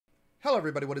Hello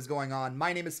everybody, what is going on?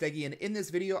 My name is Steggy, and in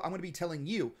this video I'm going to be telling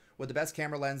you what the best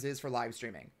camera lens is for live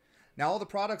streaming. Now all the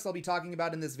products I'll be talking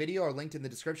about in this video are linked in the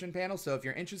description panel, so if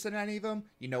you're interested in any of them,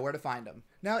 you know where to find them.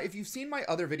 Now if you've seen my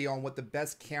other video on what the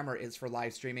best camera is for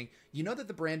live streaming, you know that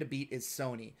the brand to beat is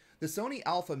Sony. The Sony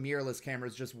Alpha mirrorless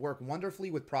cameras just work wonderfully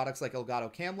with products like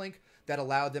Elgato Cam Link that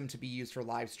allow them to be used for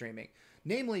live streaming.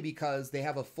 Namely because they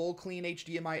have a full clean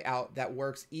HDMI out that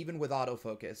works even with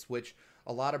autofocus, which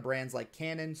a lot of brands like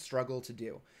Canon struggle to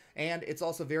do. And it's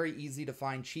also very easy to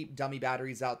find cheap dummy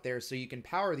batteries out there so you can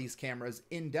power these cameras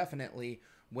indefinitely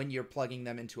when you're plugging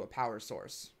them into a power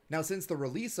source. Now, since the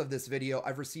release of this video,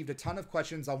 I've received a ton of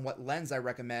questions on what lens I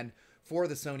recommend for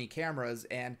the Sony cameras.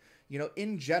 And,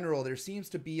 in general, there seems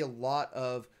to be a lot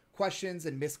of questions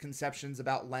and misconceptions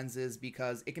about lenses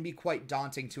because it can be quite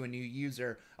daunting to a new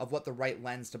user of what the right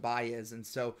lens to buy is. And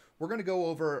so we're going to go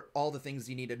over all the things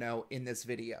you need to know in this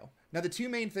video. Now, the two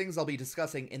main things I'll be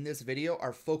discussing in this video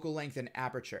are focal length and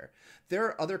aperture. There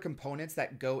are other components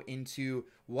that go into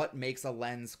what makes a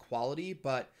lens quality,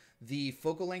 but the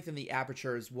focal length and the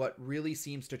aperture is what really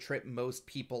seems to trip most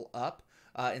people up.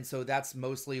 And so that's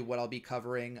mostly what I'll be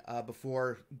covering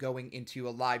before going into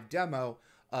a live demo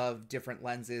of different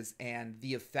lenses and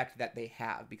the effect that they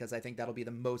have, because I think that'll be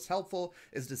the most helpful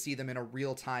is to see them in a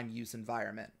real-time use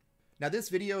environment. Now this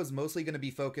video is mostly going to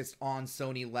be focused on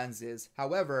Sony lenses.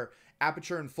 However,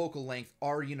 aperture and focal length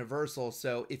are universal,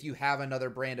 so if you have another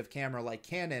brand of camera like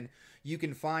Canon, you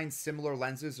can find similar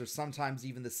lenses or sometimes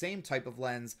even the same type of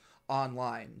lens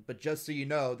online. But just so you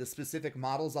know, the specific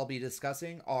models I'll be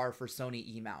discussing are for Sony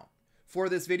E-mount. For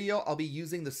this video, I'll be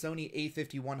using the Sony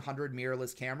a5100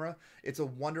 mirrorless camera. It's a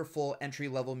wonderful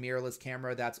entry-level mirrorless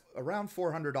camera that's around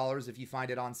 $400 if you find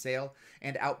it on sale,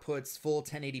 and outputs full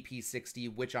 1080p 60,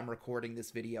 which I'm recording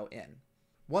this video in.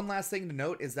 One last thing to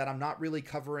note is that I'm not really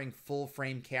covering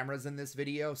full-frame cameras in this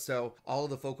video, so all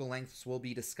of the focal lengths we'll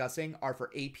be discussing are for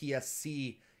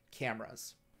APS-C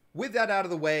cameras. With that out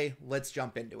of the way, let's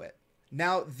jump into it.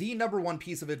 Now, the number one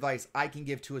piece of advice I can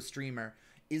give to a streamer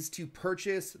is to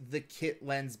purchase the kit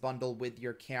lens bundle with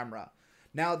your camera.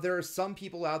 Now, there are some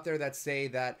people out there that say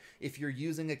that if you're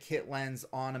using a kit lens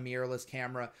on a mirrorless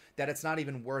camera, that it's not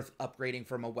even worth upgrading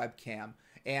from a webcam.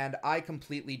 And I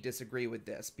completely disagree with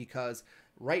this because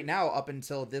right now, up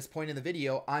until this point in the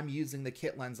video, I'm using the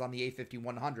kit lens on the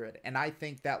a5100. And I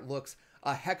think that looks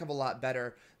a heck of a lot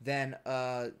better than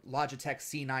a Logitech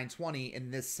C920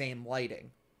 in this same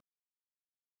lighting.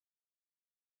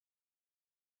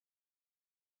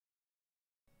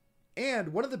 And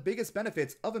one of the biggest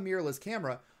benefits of a mirrorless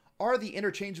camera are the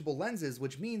interchangeable lenses,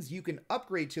 which means you can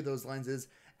upgrade to those lenses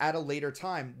at a later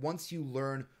time once you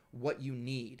learn what you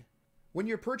need. When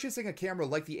you're purchasing a camera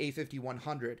like the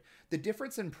a5100, the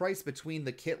difference in price between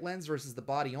the kit lens versus the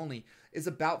body only is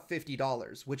about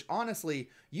 $50, which honestly,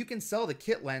 you can sell the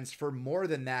kit lens for more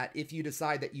than that if you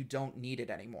decide that you don't need it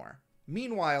anymore.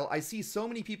 Meanwhile, I see so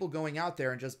many people going out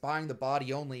there and just buying the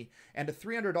body only and a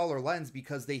 $300 lens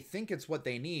because they think it's what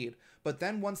they need, but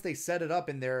then once they set it up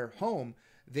in their home,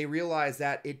 they realize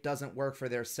that it doesn't work for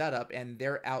their setup and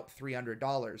they're out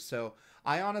 $300. So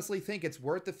I honestly think it's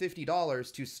worth the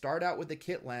 $50 to start out with the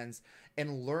kit lens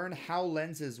and learn how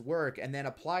lenses work and then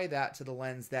apply that to the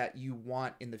lens that you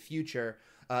want in the future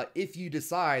if you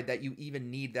decide that you even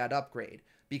need that upgrade.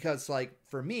 Because like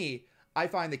for me, I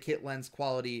find the kit lens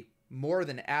quality more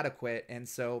than adequate, and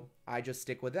so I just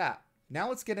stick with that. Now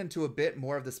let's get into a bit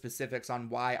more of the specifics on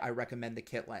why I recommend the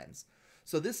kit lens.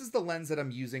 So this is the lens that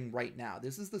I'm using right now.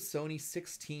 This is the Sony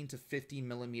 16 to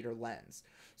 50mm lens.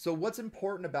 So what's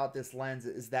important about this lens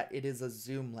is that it is a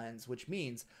zoom lens, which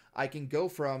means I can go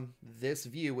from this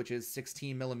view, which is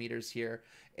 16mm here,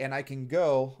 and I can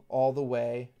go all the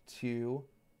way to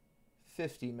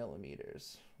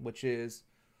 50mm, which is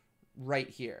right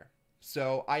here.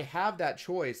 So I have that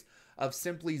choice of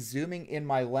simply zooming in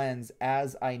my lens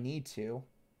as I need to,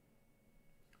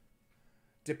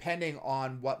 depending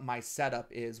on what my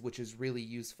setup is, which is really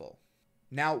useful.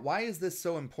 Now, why is this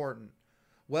so important?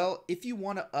 Well, if you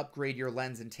want to upgrade your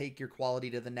lens and take your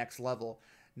quality to the next level,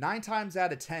 9 times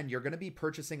out of 10, you're going to be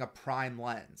purchasing a prime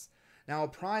lens. Now, a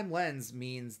prime lens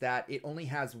means that it only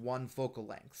has one focal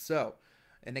length. So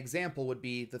an example would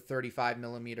be the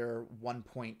 35mm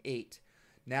 1.8.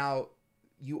 Now,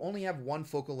 you only have one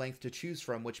focal length to choose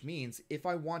from, which means if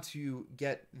I want to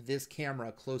get this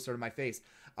camera closer to my face,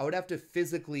 I would have to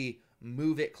physically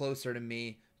move it closer to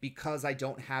me because I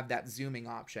don't have that zooming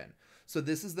option. So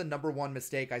this is the number one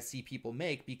mistake I see people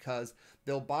make because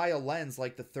they'll buy a lens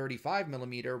like the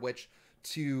 35mm, which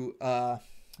to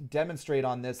demonstrate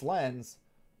on this lens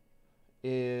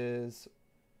is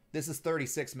This is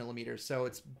 36 millimeters, so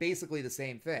it's basically the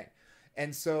same thing.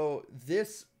 And so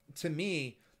this, to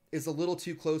me, is a little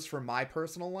too close for my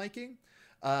personal liking.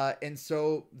 And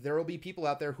so there will be people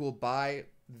out there who will buy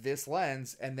this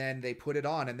lens and then they put it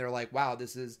on and they're like, wow,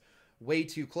 this is way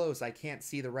too close. I can't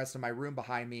see the rest of my room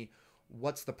behind me.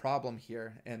 What's the problem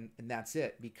here? And that's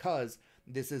it, because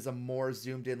this is a more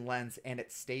zoomed in lens and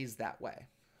it stays that way.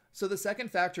 So the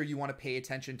second factor you want to pay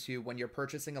attention to when you're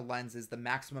purchasing a lens is the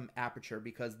maximum aperture,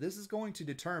 because this is going to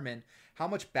determine how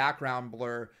much background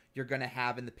blur you're going to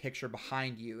have in the picture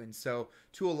behind you. And so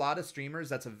to a lot of streamers,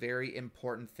 that's a very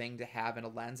important thing to have in a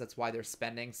lens. That's why they're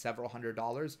spending several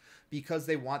 $100s, because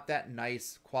they want that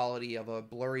nice quality of a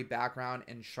blurry background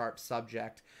and sharp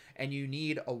subject. And you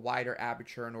need a wider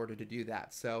aperture in order to do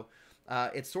that. So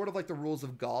it's sort of like the rules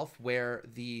of golf, where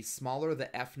the smaller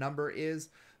the F number is,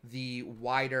 the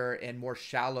wider and more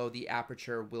shallow the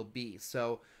aperture will be.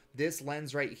 So this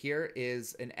lens right here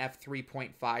is an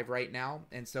f3.5 right now,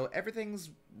 and so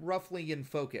everything's roughly in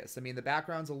focus. I mean, the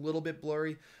background's a little bit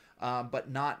blurry,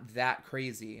 but not that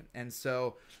crazy. And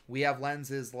so we have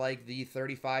lenses like the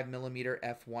 35mm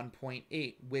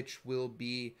f1.8, which will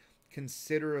be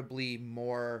considerably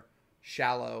more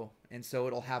shallow, and so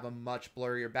it'll have a much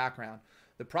blurrier background.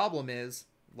 The problem is,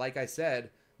 like I said,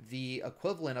 the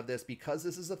equivalent of this, because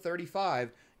this is a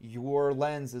 35, your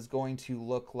lens is going to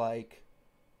look like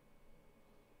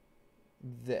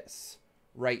this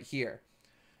right here.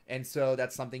 And so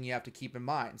that's something you have to keep in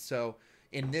mind. So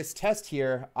in this test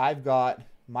here, I've got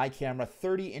my camera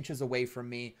 30 inches away from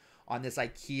me on this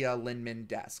IKEA Linman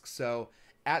desk. So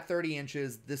at 30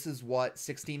 inches, this is what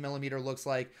 16mm looks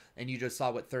like, and you just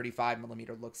saw what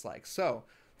 35mm looks like. So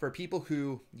for people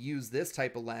who use this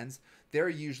type of lens, they're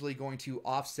usually going to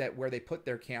offset where they put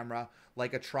their camera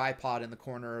like a tripod in the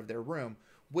corner of their room,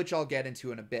 which I'll get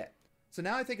into in a bit. So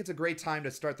now I think it's a great time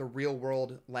to start the real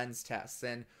world lens tests.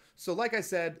 And so like I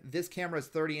said, this camera is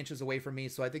 30 inches away from me,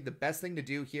 so I think the best thing to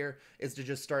do here is to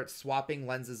just start swapping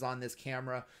lenses on this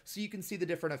camera so you can see the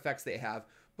different effects they have,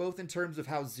 both in terms of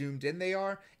how zoomed in they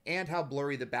are and how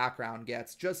blurry the background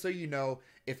gets. Just so you know,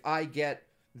 if I get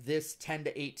this 10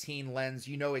 to 18 lens,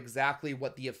 you know exactly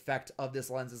what the effect of this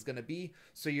lens is going to be,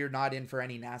 so you're not in for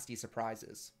any nasty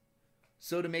surprises.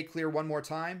 So to make clear one more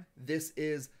time, this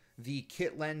is the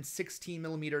kit lens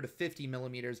 16mm to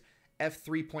 50mm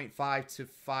f3.5 to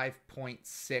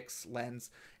 5.6 lens,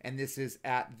 and this is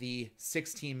at the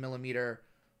 16mm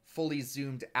fully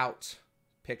zoomed out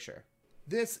picture.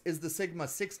 This is the Sigma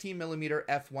 16mm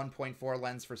f1.4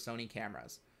 lens for Sony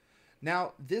cameras.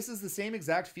 Now, this is the same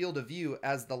exact field of view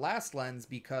as the last lens,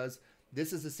 because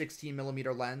this is a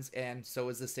 16mm lens, and so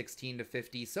is the 16 to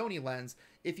 50 Sony lens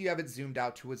if you have it zoomed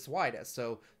out to its widest.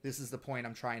 So this is the point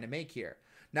I'm trying to make here.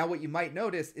 Now, what you might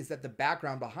notice is that the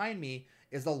background behind me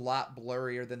is a lot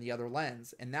blurrier than the other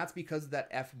lens, and that's because of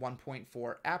that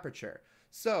f1.4 aperture.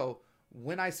 So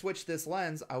when I switched this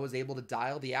lens, I was able to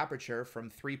dial the aperture from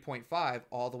 3.5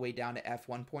 all the way down to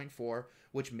f1.4,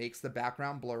 which makes the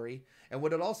background blurry. And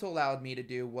what it also allowed me to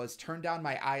do was turn down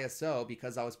my ISO,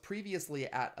 because I was previously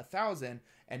at 1000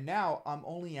 and now I'm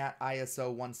only at ISO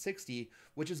 160,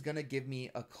 which is going to give me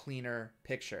a cleaner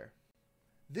picture.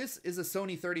 This is a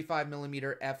Sony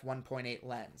 35mm f1.8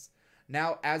 lens.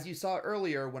 Now, as you saw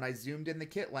earlier when I zoomed in the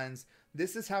kit lens,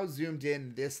 this is how zoomed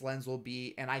in this lens will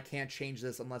be, and I can't change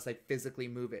this unless I physically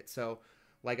move it. So,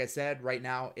 like I said, right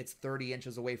now it's 30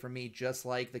 inches away from me, just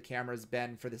like the camera's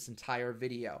been for this entire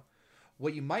video.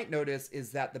 What you might notice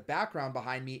is that the background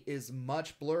behind me is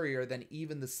much blurrier than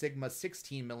even the Sigma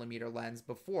 16mm lens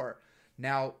before.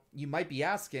 Now, you might be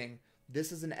asking,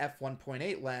 this is an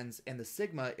f1.8 lens and the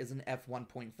Sigma is an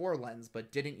f1.4 lens,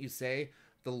 but didn't you say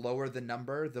the lower the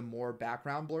number, the more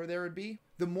background blur there would be?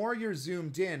 The more you're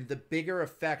zoomed in, the bigger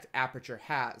effect aperture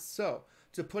has. So,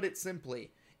 to put it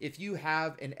simply, if you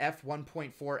have an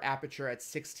f1.4 aperture at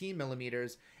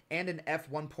 16mm and an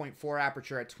f1.4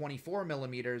 aperture at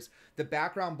 24mm, the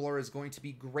background blur is going to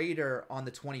be greater on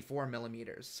the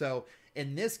 24mm. So,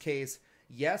 in this case,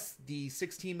 yes, the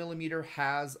 16mm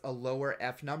has a lower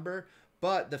f number,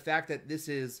 but the fact that this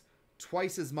is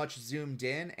twice as much zoomed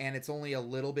in and it's only a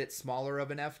little bit smaller of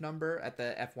an f number at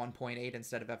the f1.8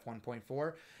 instead of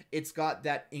f1.4, it's got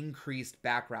that increased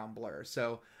background blur.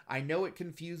 So I know it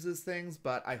confuses things,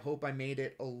 but I hope I made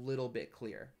it a little bit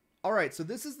clear. Alright, so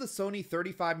this is the Sony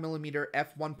 35mm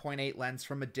f1.8 lens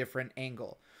from a different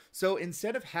angle. So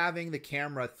instead of having the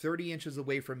camera 30 inches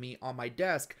away from me on my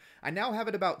desk, I now have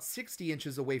it about 60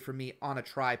 inches away from me on a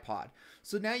tripod.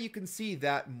 So now you can see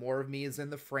that more of me is in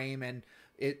the frame, and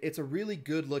it's a really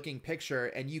good looking picture,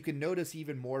 and you can notice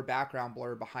even more background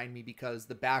blur behind me because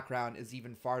the background is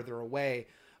even farther away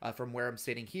from where I'm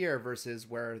sitting here versus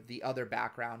where the other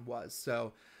background was.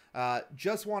 So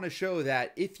Just want to show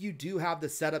that if you do have the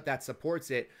setup that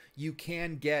supports it, you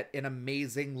can get an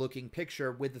amazing looking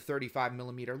picture with the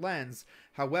 35mm lens.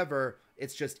 However,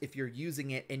 it's just if you're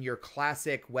using it in your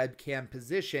classic webcam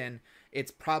position,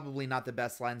 it's probably not the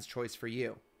best lens choice for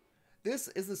you. This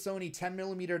is the Sony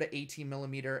 10mm to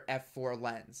 18mm f4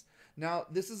 lens. Now,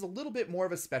 this is a little bit more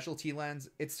of a specialty lens.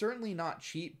 It's certainly not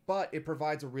cheap, but it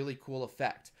provides a really cool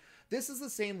effect. This is the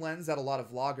same lens that a lot of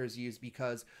vloggers use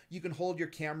because you can hold your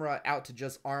camera out to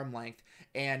just arm length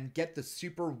and get the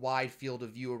super wide field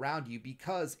of view around you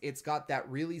because it's got that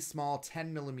really small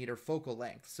 10mm focal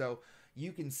length. So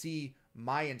you can see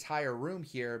my entire room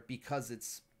here because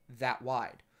it's that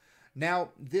wide. Now,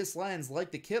 this lens,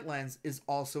 like the kit lens, is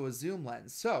also a zoom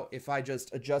lens. So if I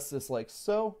just adjust this like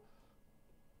so,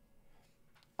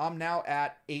 I'm now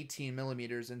at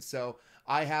 18mm, and so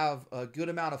I have a good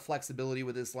amount of flexibility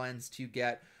with this lens to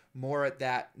get more at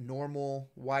that normal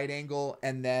wide angle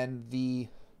and then the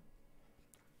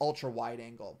ultra wide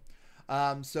angle.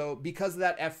 So because of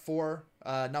that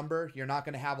f4 number, you're not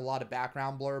going to have a lot of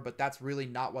background blur, but that's really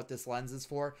not what this lens is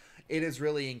for. It is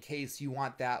really in case you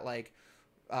want that like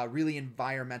really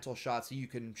environmental shot so you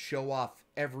can show off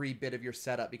every bit of your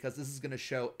setup, because this is going to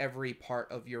show every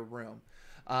part of your room.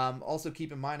 Also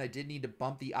keep in mind, I did need to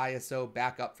bump the ISO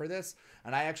back up for this,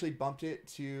 and I actually bumped it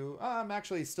to, I'm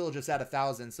actually still just at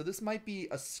 1000. So this might be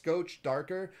a scotch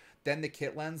darker than the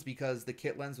kit lens because the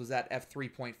kit lens was at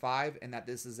f3.5 and that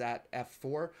this is at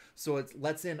f4. So it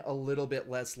lets in a little bit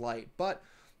less light, but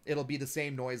it'll be the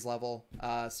same noise level.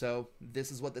 So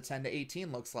this is what the 10 to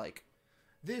 18 looks like.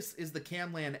 This is the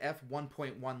Camlan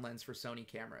f1.1 lens for Sony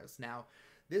cameras. Now,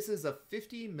 this is a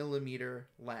 50mm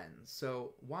lens.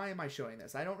 So why am I showing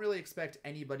this? I don't really expect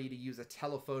anybody to use a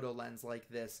telephoto lens like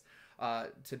this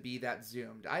to be that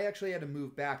zoomed. I actually had to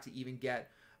move back to even get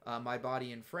my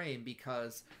body in frame,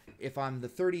 because if I'm the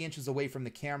 30 inches away from the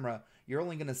camera, you're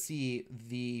only going to see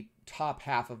the top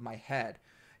half of my head.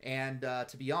 And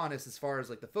to be honest, as far as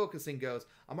like the focusing goes,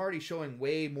 I'm already showing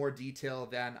way more detail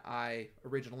than I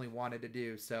originally wanted to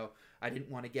do, so I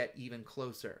didn't want to get even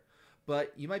closer.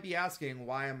 But you might be asking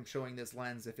why I'm showing this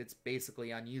lens if it's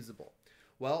basically unusable.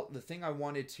 Well, the thing I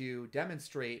wanted to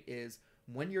demonstrate is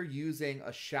when you're using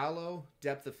a shallow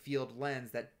depth of field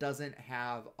lens that doesn't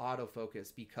have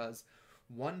autofocus, because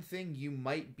one thing you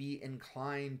might be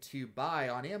inclined to buy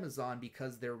on Amazon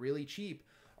because they're really cheap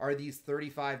are these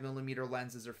 35mm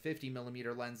lenses or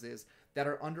 50mm lenses that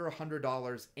are under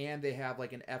 $100, and they have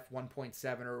like an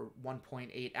f1.7 or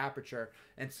 1.8 aperture.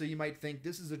 And so you might think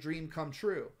this is a dream come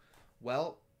true.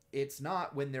 Well, it's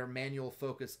not when they're manual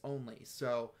focus only.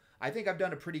 So I think I've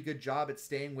done a pretty good job at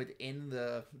staying within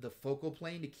the focal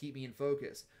plane to keep me in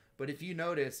focus. But if you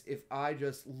notice, if I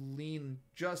just lean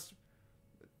just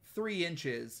 3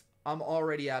 inches, I'm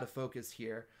already out of focus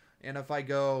here. And if I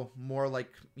go more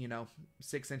like,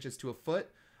 6 inches to a foot,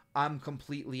 I'm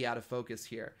completely out of focus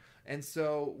here. And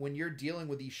so when you're dealing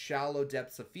with these shallow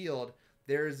depths of field,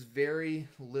 there's very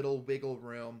little wiggle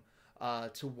room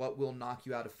to what will knock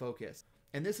you out of focus.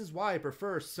 And this is why I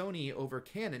prefer Sony over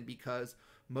Canon, because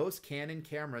most Canon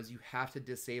cameras, you have to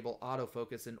disable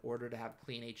autofocus in order to have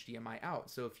clean HDMI out.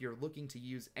 So if you're looking to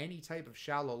use any type of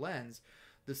shallow lens,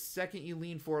 the second you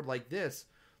lean forward like this,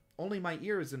 only my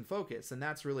ear is in focus, and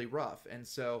that's really rough. And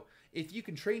so if you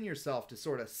can train yourself to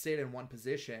sort of sit in one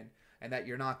position and that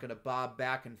you're not going to bob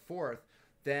back and forth,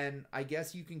 then I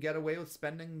guess you can get away with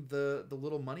spending the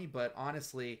little money. But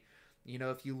honestly,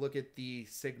 if you look at the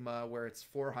Sigma where it's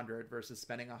 400 versus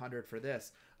spending 100 for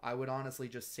this, I would honestly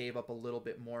just save up a little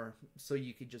bit more so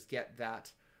you could just get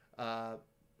that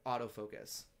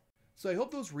autofocus. So I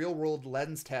hope those real-world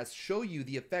lens tests show you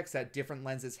the effects that different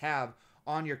lenses have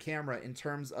on your camera in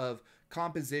terms of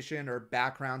composition or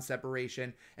background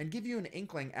separation, and give you an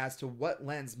inkling as to what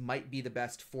lens might be the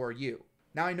best for you.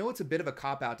 Now, I know it's a bit of a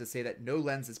cop-out to say that no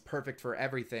lens is perfect for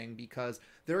everything, because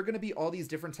there are going to be all these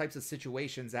different types of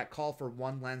situations that call for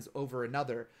one lens over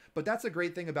another, but that's a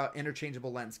great thing about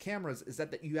interchangeable lens cameras, is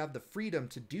that you have the freedom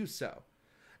to do so.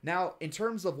 Now, in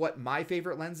terms of what my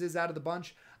favorite lens is out of the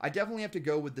bunch, I definitely have to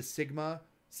go with the Sigma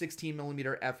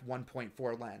 16mm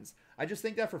f1.4 lens. I just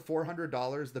think that for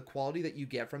 $400, the quality that you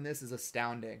get from this is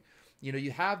astounding.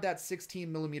 You have that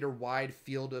 16mm wide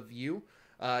field of view.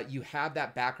 You have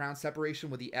that background separation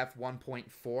with the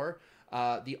f1.4.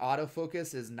 The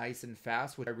autofocus is nice and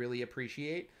fast, which I really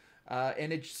appreciate.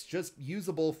 And it's just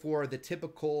usable for the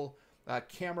typical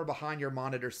camera behind your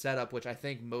monitor setup, which I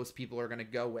think most people are going to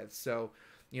go with. So,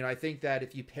 I think that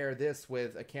if you pair this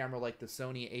with a camera like the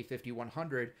Sony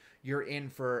a50-100, you're in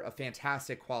for a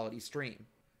fantastic quality stream.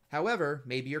 However,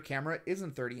 maybe your camera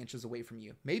isn't 30 inches away from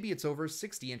you. Maybe it's over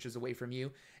 60 inches away from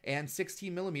you, and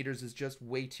 16 millimeters is just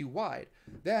way too wide.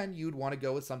 Then you'd want to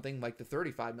go with something like the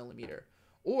 35 millimeter.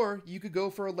 Or you could go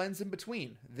for a lens in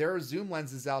between. There are zoom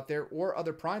lenses out there or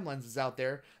other prime lenses out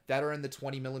there that are in the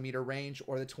 20 millimeter range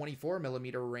or the 24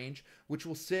 millimeter range, which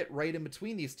will sit right in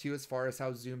between these two as far as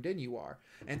how zoomed in you are.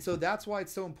 And so that's why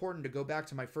it's so important to go back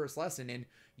to my first lesson, and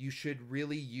you should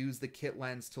really use the kit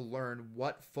lens to learn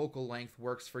what focal length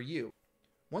works for you.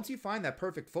 Once you find that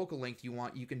perfect focal length you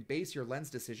want, you can base your lens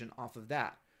decision off of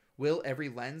that. Will every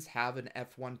lens have an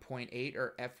f1.8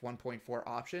 or f1.4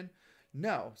 option?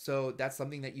 No, so that's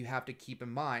something that you have to keep in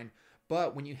mind.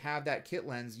 But when you have that kit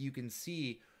lens, you can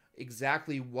see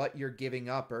exactly what you're giving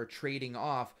up or trading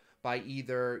off by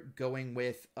either going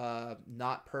with a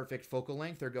not perfect focal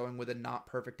length or going with a not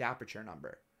perfect aperture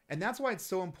number. And that's why it's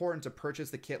so important to purchase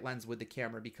the kit lens with the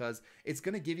camera, because it's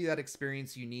going to give you that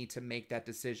experience you need to make that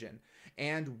decision.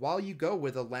 And while you go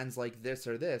with a lens like this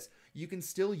or this, you can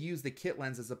still use the kit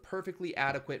lens as a perfectly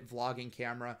adequate vlogging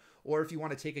camera, or if you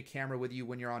want to take a camera with you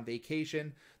when you're on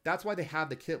vacation. That's why they have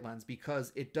the kit lens,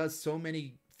 because it does so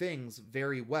many things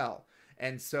very well.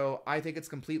 And so I think it's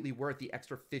completely worth the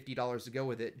extra $50 to go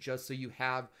with it, just so you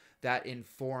have that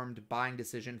informed buying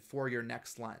decision for your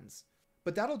next lens.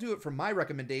 But that'll do it for my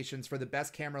recommendations for the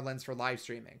best camera lens for live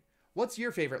streaming. What's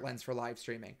your favorite lens for live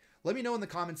streaming? Let me know in the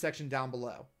comment section down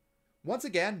below. Once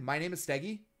again, my name is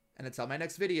Steggy, and until my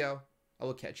next video, I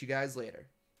will catch you guys later.